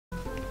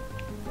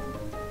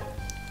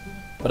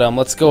But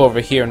let's go over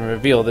here and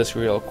reveal this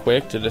real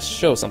quick to just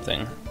show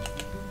something.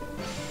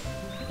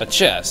 A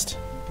chest.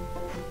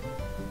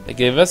 They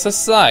give us a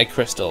psi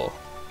crystal.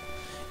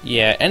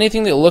 Yeah,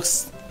 anything that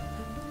looks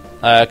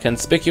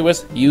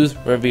conspicuous, use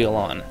reveal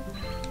on.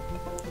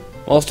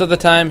 Most of the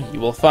time, you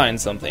will find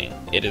something.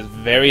 It is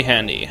very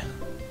handy.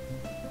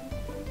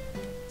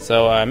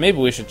 So maybe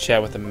we should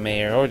chat with the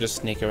mayor, or just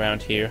sneak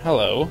around here.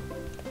 Hello.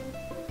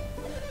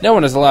 No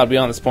one is allowed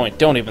beyond this point.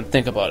 Don't even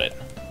think about it.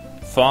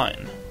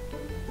 Fine.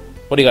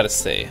 What do you got to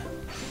say?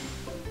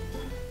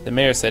 The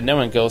mayor said no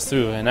one goes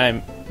through, and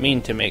I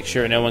mean to make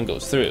sure no one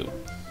goes through.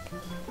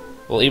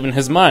 Well, even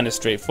his mind is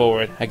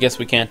straightforward. I guess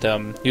we can't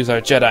use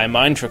our Jedi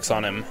mind tricks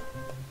on him.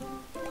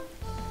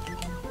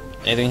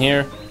 Anything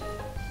here?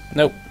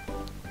 Nope.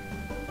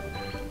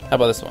 How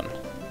about this one?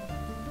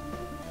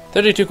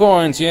 32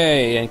 coins,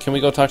 yay! And can we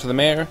go talk to the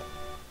mayor?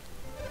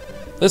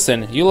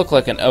 Listen, you look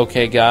like an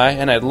okay guy,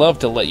 and I'd love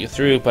to let you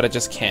through, but I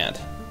just can't.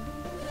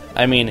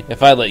 I mean,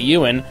 if I let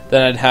you in,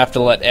 then I'd have to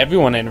let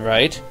everyone in,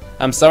 right?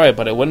 I'm sorry,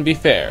 but it wouldn't be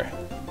fair.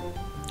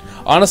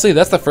 Honestly,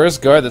 that's the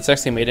first guard that's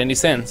actually made any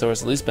sense, or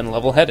has at least been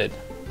level-headed.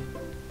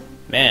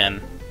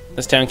 Man,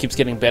 this town keeps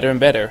getting better and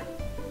better.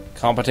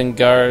 Competent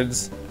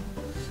guards,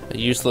 a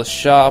useless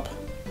shop.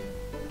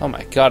 Oh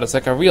my god, it's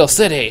like a real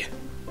city!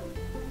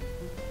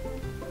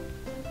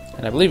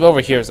 And I believe over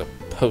here is a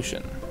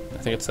potion. I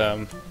think it's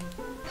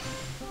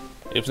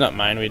not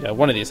mine.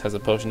 One of these has a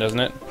potion, doesn't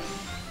it?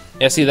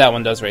 Yeah, see, that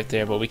one does right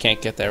there, but we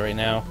can't get that right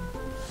now.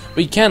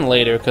 We can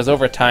later, because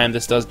over time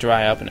this does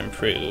dry up and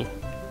improve.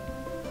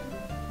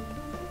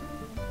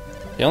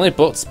 The only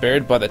boat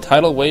spared by the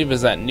tidal wave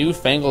is that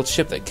newfangled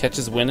ship that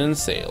catches wind and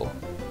sail.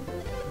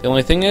 The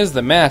only thing is,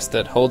 the mast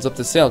that holds up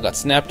the sail got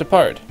snapped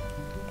apart.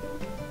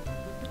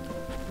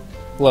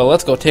 Well,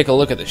 let's go take a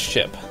look at the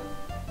ship.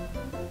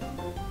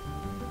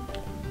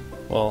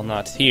 Well,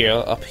 not here,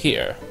 up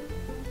here.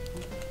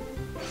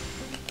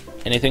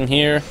 Anything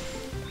here?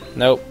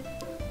 Nope.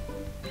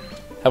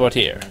 How about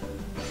here?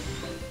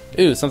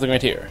 Ooh, something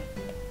right here.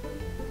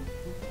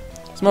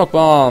 Smoke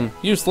bomb!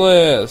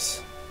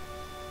 Useless!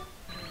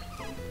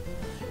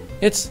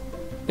 It's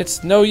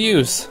no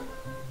use.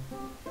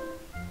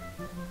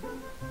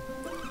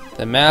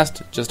 The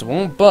mast just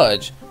won't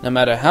budge, no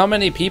matter how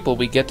many people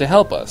we get to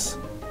help us.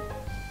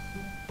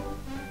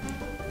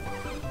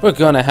 We're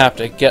gonna have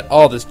to get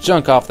all this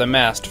junk off the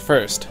mast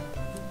first.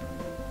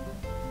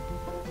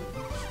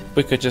 If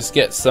we could just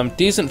get some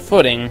decent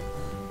footing,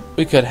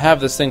 we could have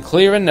this thing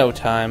clear in no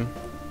time.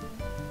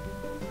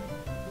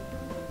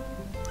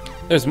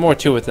 There's more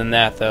to it than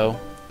that, though.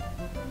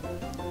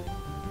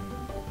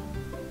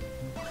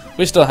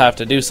 We still have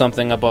to do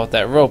something about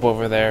that rope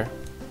over there.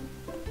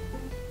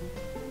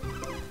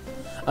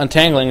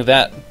 Untangling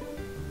that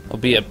will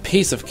be a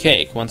piece of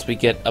cake once we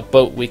get a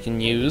boat we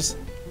can use.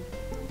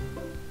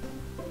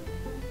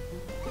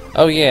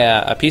 Oh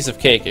yeah, a piece of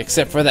cake,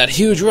 except for that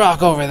huge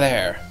rock over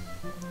there.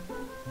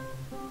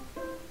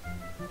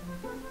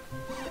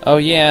 Oh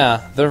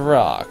yeah, the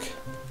rock.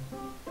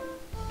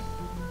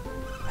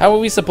 How are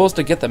we supposed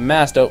to get the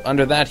mast out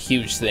under that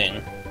huge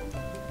thing?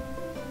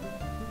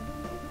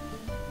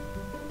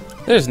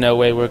 There's no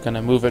way we're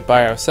gonna move it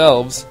by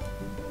ourselves.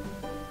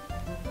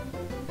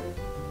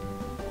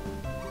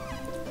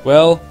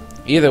 Well,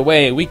 either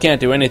way, we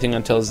can't do anything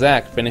until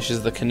Zack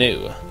finishes the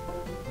canoe.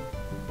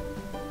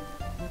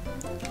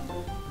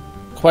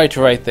 Quite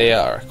right they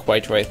are.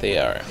 Quite right they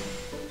are.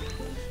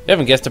 If you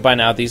haven't guessed it by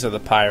now, these are the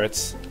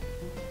pirates.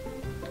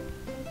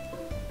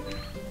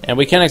 And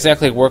we can't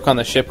exactly work on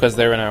the ship because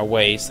they're in our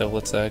way, so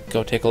let's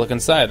go take a look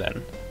inside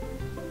then.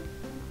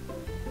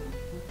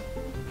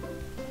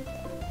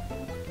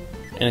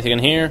 Anything in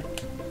here?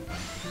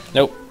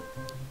 Nope.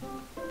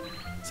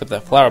 Except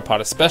that flower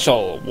pot is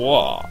special.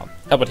 Whoa.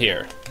 How about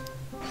here?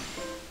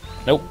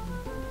 Nope.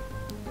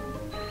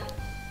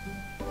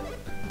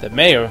 The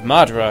mayor of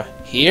Madra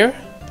here?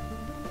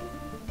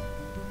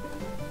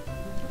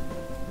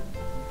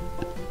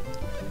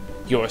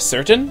 You're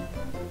certain?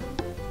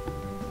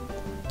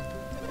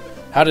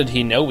 How did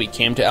he know we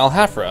came to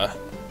Al-Hafra?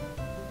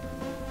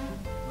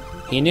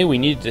 He knew we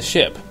needed a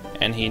ship,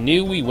 and he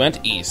knew we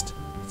went east.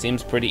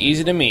 Seems pretty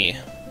easy to me.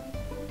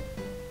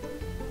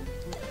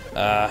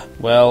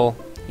 Well,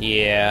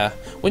 yeah.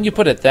 When you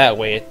put it that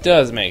way, it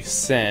does make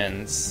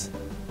sense.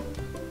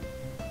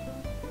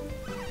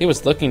 He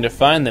was looking to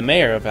find the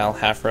mayor of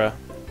Al-Hafra.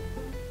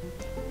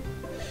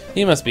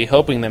 He must be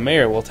hoping the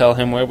mayor will tell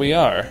him where we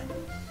are.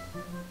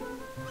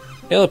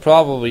 He'll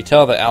probably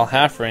tell the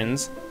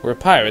Al-Hafrans we're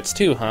pirates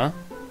too, huh?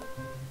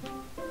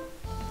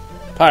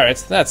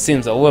 Pirates? That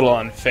seems a little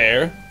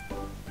unfair.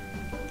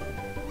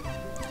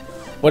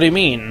 What do you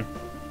mean?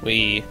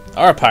 We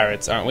are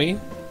pirates, aren't we?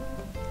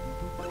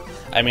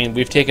 I mean,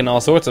 we've taken all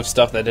sorts of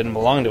stuff that didn't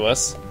belong to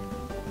us.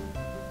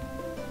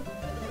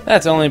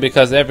 That's only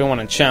because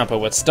everyone in Champa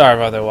would starve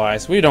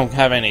otherwise. We don't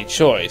have any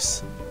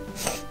choice.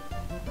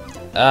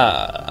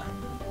 Ah.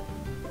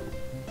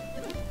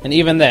 And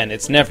even then,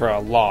 it's never a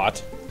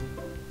lot.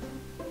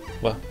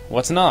 Well,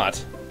 what's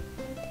not?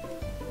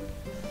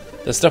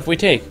 The stuff we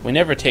take. We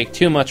never take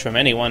too much from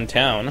any one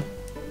town.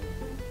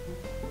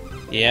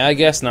 Yeah, I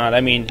guess not.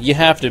 I mean, you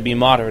have to be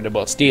moderate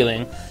about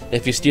stealing.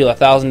 If you steal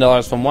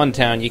 $1,000 from one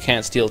town, you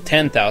can't steal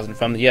 10,000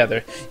 from the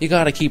other. You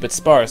gotta keep it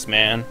sparse,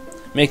 man.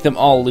 Make them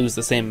all lose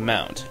the same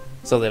amount,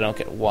 so they don't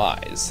get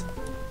wise.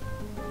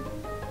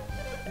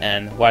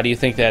 And why do you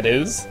think that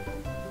is?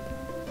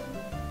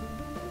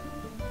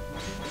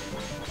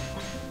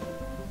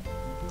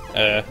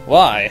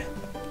 Why?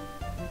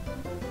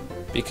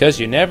 Because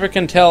you never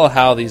can tell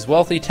how these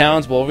wealthy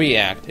towns will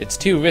react. It's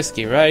too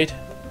risky, right?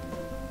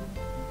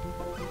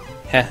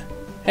 Heh.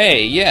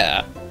 Hey,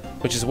 yeah.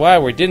 Which is why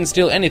we didn't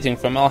steal anything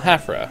from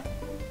Al-Hafra.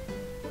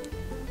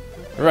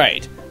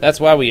 Right. That's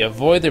why we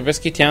avoid the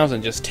risky towns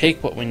and just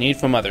take what we need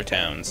from other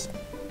towns.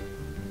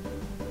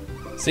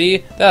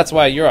 See? That's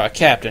why you're our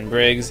captain,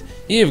 Briggs.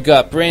 You've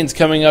got brains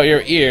coming out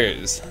your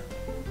ears.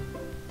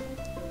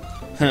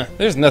 Huh,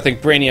 there's nothing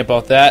brainy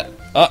about that.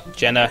 Oh,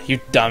 Jenna, you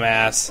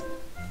dumbass.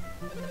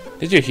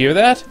 Did you hear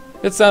that?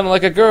 It sounded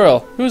like a girl.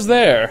 Who's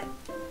there?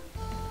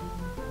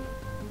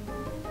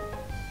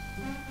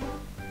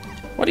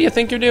 What do you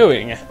think you're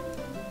doing?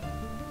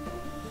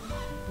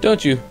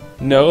 Don't you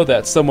know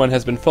that someone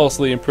has been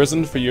falsely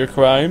imprisoned for your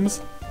crimes?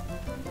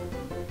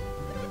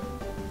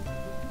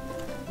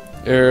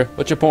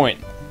 What's your point?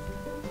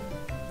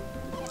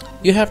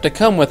 You have to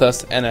come with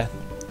us and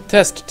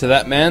attest to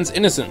that man's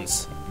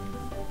innocence.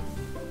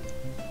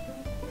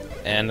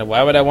 And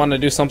why would I want to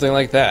do something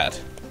like that?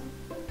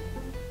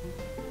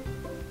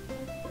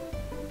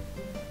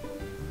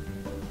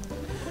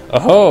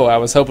 Oh, I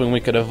was hoping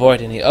we could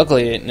avoid any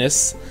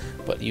ugliness,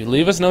 but you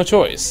leave us no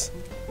choice.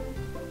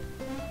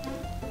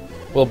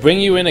 We'll bring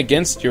you in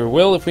against your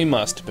will if we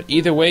must, but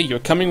either way, you're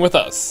coming with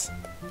us.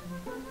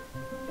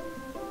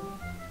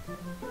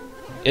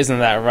 Isn't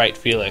that right,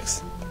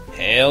 Felix?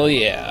 Hell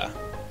yeah.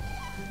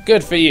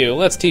 Good for you.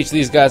 Let's teach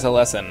these guys a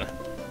lesson.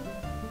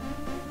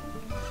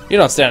 You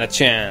don't stand a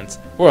chance.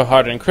 We're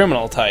hardened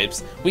criminal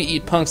types. We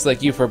eat punks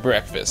like you for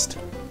breakfast.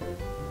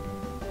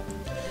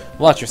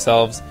 Watch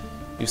yourselves.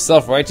 You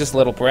self-righteous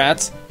little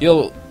brats.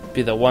 You'll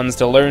be the ones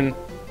to learn...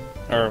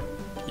 Or,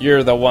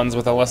 you're the ones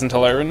with a lesson to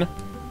learn.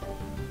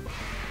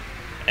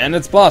 And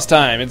it's boss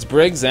time. It's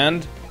Briggs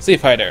and Sea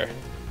Fighter.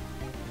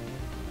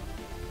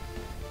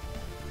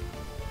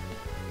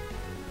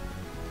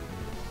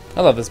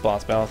 I love this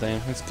boss battle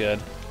thing. It's good.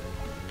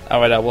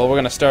 Alright, well, we're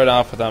going to start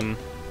off with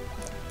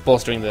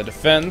bolstering the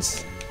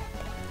defense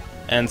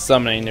and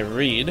summoning the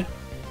Reed.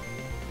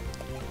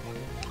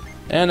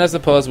 And I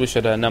suppose we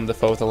should numb the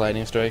foe with a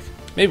lightning strike.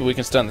 Maybe we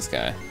can stun this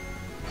guy.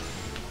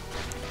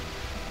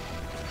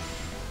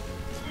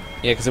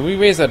 Yeah, because if we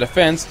raise our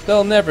defense,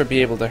 they'll never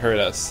be able to hurt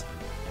us.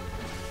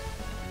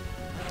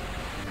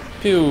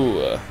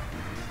 Pew.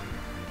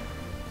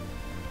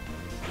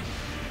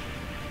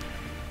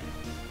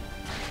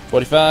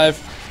 45,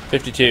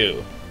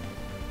 52.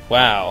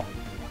 Wow.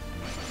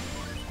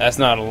 That's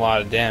not a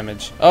lot of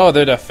damage. Oh,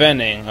 they're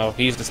defending. Oh,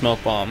 he used a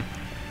smoke bomb.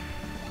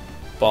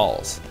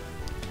 Balls.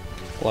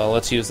 Well,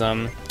 let's use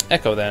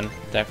Echo then.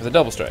 Attack with a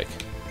double strike.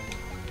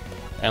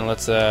 And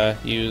let's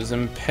use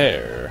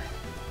Impair.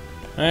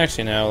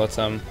 Actually, no. Let's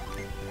I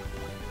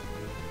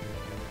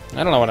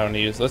don't know what I'm gonna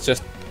use. Let's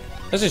just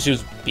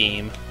use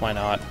Beam. Why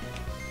not?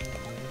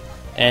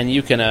 And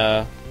you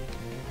can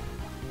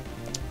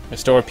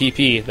restore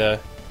PP. The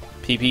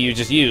PP you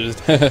just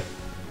used.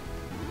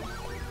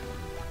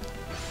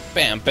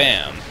 Bam,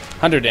 bam.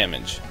 100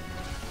 damage.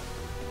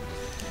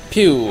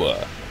 Pew.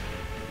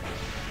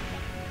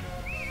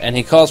 And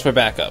he calls for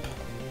backup.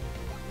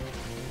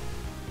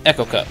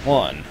 Echo Cut,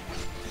 1.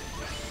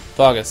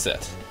 Fog is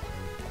set.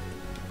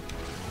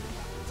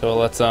 So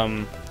let's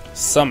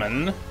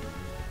summon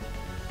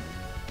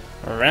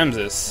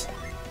Ramses.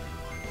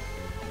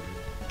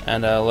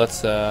 And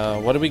let's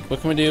what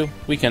can we do?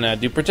 We can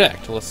do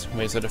protect. Let's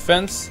raise the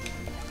defense.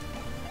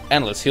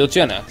 And let's heal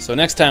Jenna. So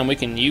next time we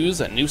can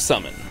use a new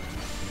summon.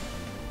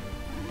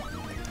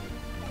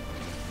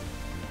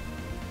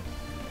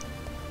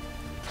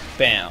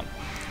 Bam.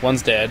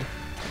 One's dead.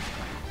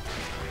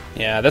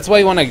 Yeah, that's why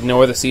you want to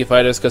ignore the Sea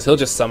Fighters, because he'll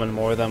just summon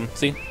more of them.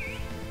 See?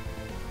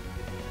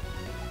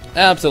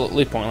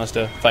 Absolutely pointless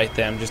to fight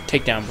them. Just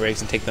take down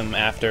Briggs and take them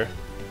after.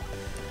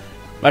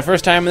 My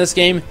first time in this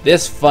game,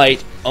 this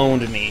fight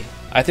owned me.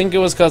 I think it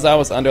was because I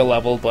was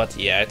underleveled, but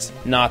yeah, it's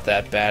not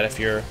that bad if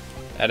you're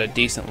at a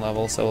decent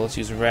level. So let's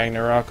use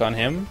Ragnarok on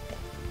him.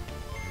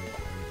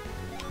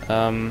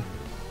 I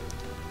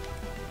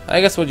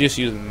guess we'll just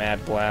use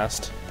Mad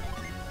Blast.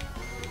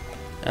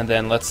 And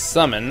then let's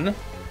summon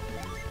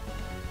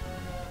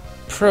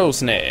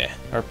Prosne,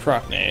 or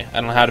Procne. I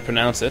don't know how to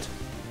pronounce it.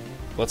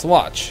 Let's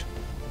watch.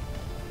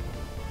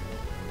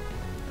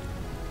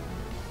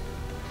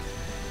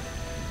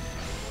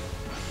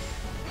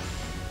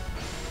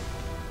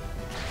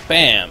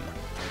 Bam!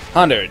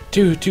 100,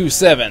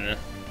 227,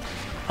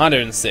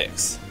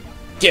 106.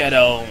 Get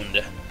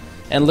owned!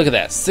 And look at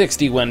that,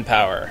 60 wind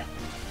power.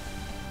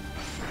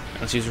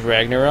 Let's use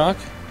Ragnarok.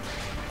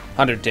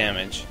 100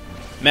 damage.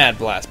 Mad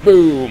Blast.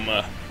 Boom!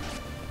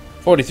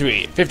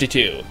 43,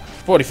 52,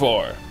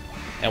 44.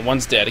 and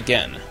one's dead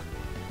again.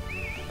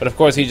 But of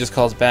course he just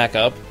calls back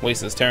up,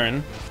 wastes his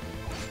turn.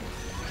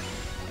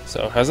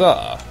 So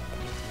huzzah!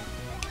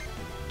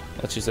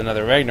 Let's use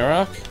another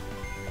Ragnarok,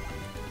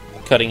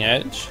 Cutting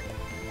Edge,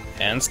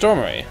 and Storm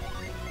Ray.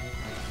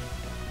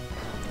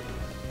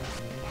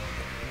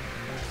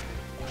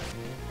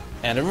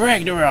 And a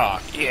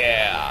Ragnarok!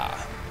 Yeah!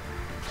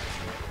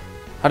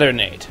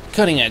 108.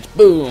 Cutting Edge.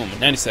 Boom!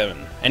 97.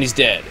 And he's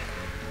dead.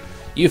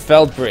 You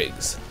felled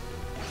Briggs.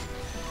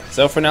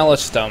 So for now,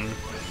 let's just,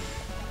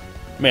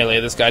 melee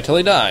this guy till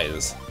he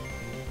dies.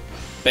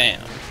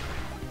 Bam.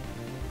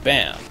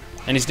 Bam.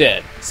 And he's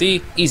dead.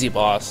 See? Easy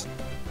boss.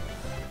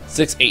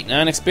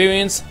 689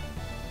 experience.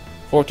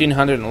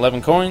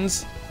 1411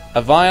 coins.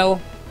 A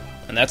vial.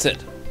 And that's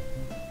it.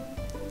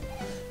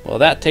 Well,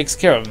 that takes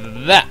care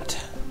of that.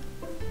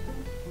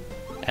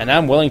 And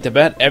I'm willing to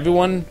bet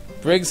everyone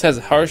Briggs has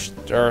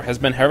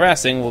been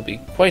harassing will be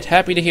quite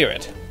happy to hear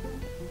it.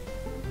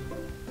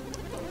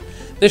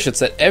 This should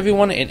set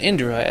everyone in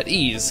Indra at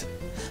ease.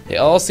 They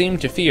all seem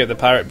to fear the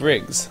pirate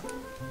Briggs.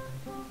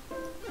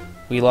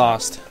 We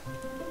lost.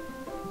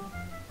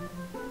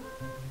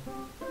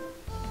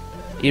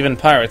 Even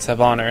pirates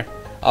have honor.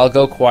 I'll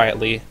go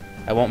quietly.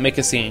 I won't make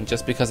a scene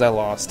just because I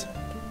lost.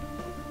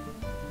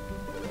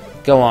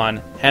 Go on,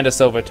 hand us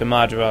over to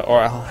Madra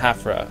or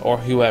Hafra or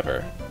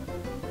whoever.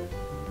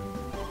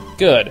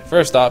 Good.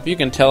 First off, you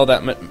can tell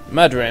that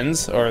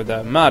Madrans, or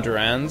the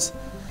Madrans,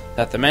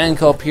 that the man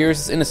called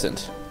Piers is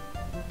innocent.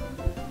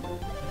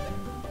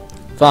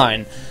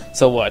 Fine.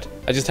 So what?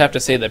 I just have to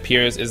say that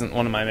Piers isn't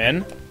one of my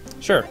men?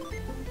 Sure.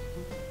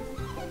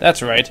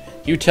 That's right.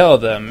 You tell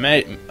the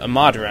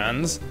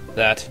Madrans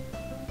that,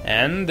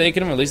 and they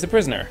can release the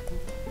prisoner.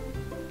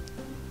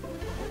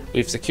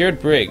 We've secured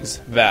Briggs.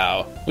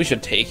 Vow. We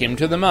should take him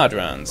to the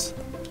Madrans.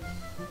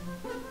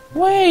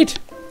 Wait!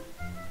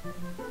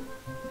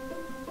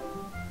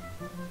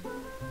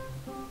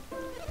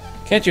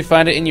 Can't you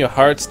find it in your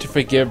hearts to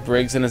forgive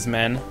Briggs and his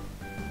men?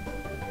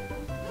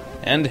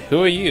 And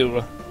who are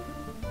you?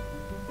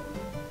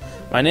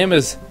 My name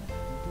is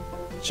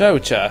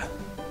Chaucha.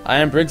 I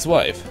am Briggs'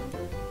 wife.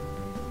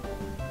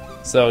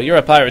 So you're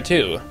a pirate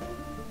too?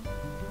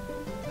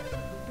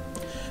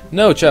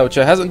 No,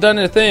 Chaucha hasn't done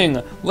a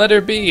thing. Let her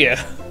be.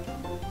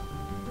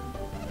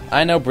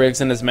 I know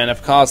Briggs and his men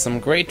have caused some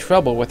great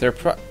trouble with their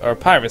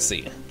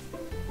piracy.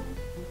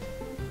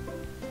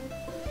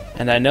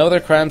 And I know their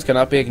crimes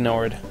cannot be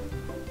ignored.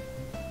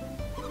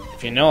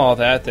 If you know all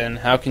that, then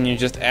how can you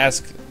just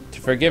ask to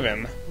forgive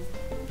him?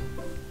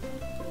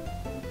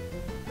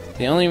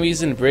 The only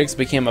reason Briggs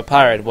became a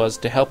pirate was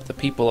to help the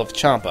people of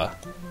Champa.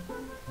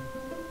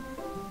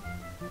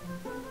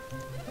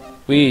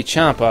 We,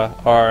 Champa,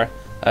 are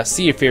a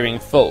seafaring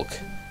folk.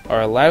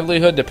 Our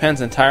livelihood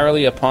depends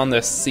entirely upon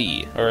the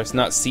sea, or it's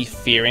not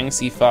seafaring,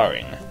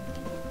 seafaring.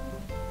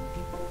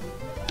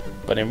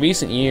 But in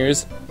recent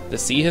years, the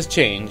sea has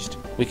changed.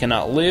 We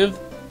cannot live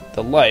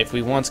the life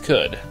we once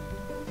could.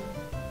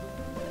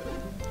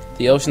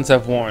 The oceans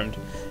have warmed,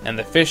 and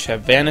the fish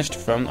have vanished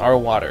from our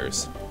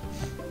waters.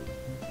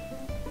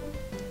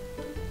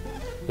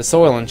 The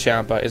soil in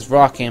Champa is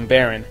rocky and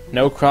barren.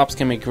 No crops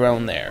can be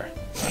grown there.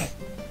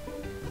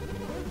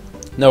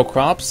 No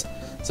crops?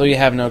 So you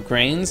have no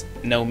grains?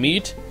 No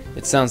meat?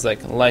 It sounds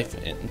like life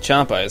in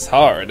Champa is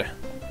hard.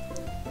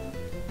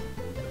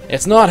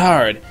 It's not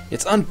hard.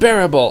 It's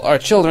unbearable. Our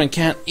children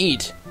can't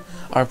eat.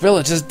 Our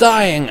village is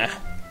dying.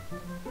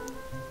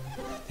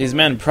 These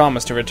men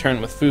promised to return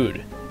with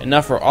food.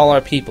 Enough for all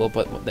our people,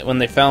 but when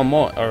they found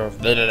more,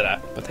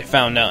 but they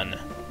found none.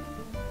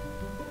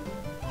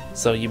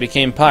 So you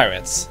became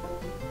pirates.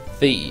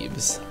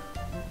 Thieves.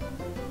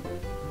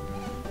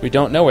 We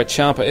don't know where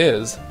Champa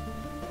is.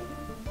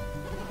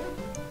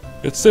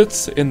 It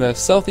sits in the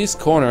southeast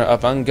corner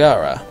of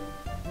Angara.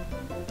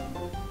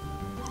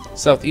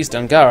 Southeast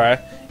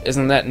Angara?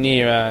 Isn't that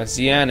near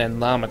Xian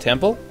and Lama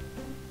Temple?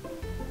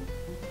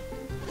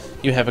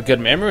 You have a good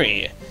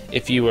memory.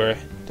 If you were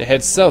to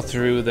head south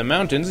through the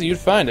mountains, you'd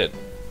find it.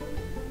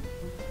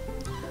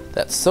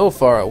 That's so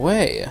far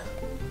away.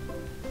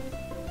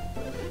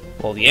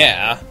 Well,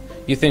 yeah.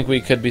 You think we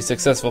could be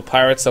successful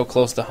pirates so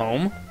close to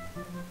home?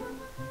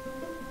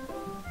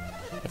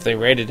 If they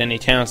raided any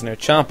towns near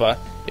Champa,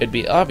 it'd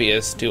be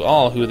obvious to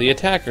all who the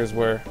attackers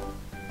were.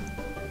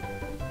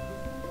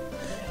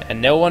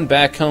 And no one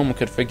back home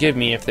could forgive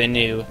me if they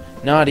knew,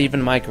 not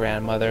even my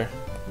grandmother.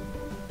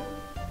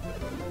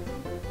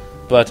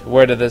 But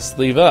where does this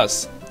leave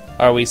us?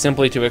 Are we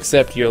simply to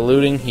accept your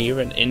looting here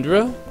in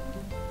Indra?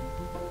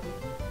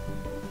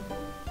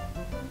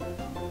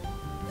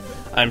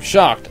 I'm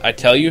shocked, I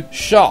tell you,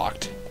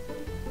 shocked!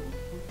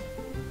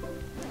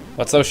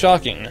 What's so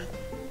shocking?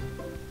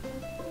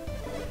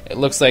 It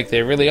looks like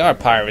they really are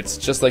pirates,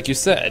 just like you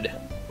said.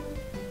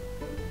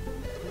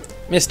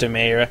 Mr.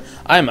 Mayor,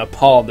 I am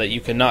appalled that you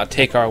cannot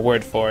take our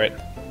word for it.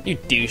 You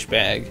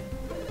douchebag.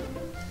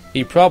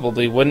 He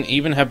probably wouldn't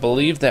even have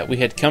believed that we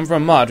had come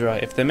from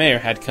Madra if the mayor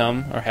had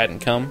come, or hadn't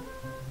come.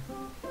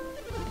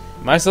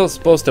 Am I still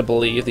supposed to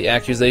believe the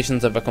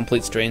accusations of a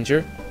complete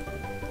stranger?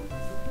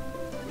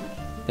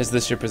 Is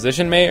this your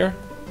position, Mayor?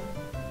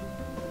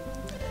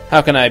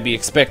 How can I be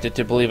expected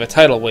to believe a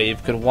tidal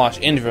wave could wash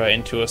Indra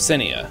into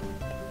Oceania?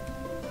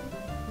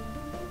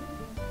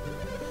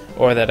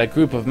 Or that a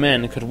group of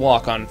men could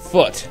walk on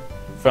foot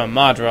from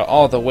Madra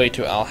all the way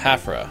to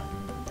Al-Hafra?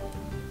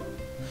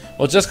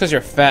 Well, just because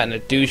you're fat and a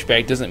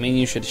douchebag doesn't mean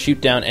you should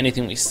shoot down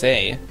anything we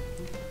say.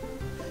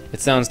 It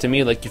sounds to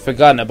me like you've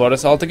forgotten about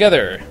us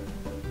altogether.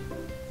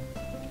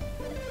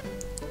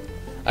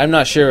 I'm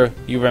not sure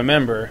you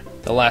remember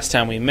the last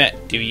time we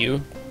met, do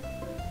you?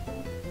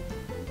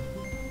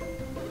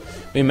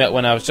 We met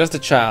when I was just a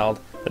child,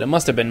 but it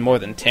must have been more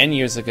than 10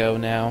 years ago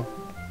now.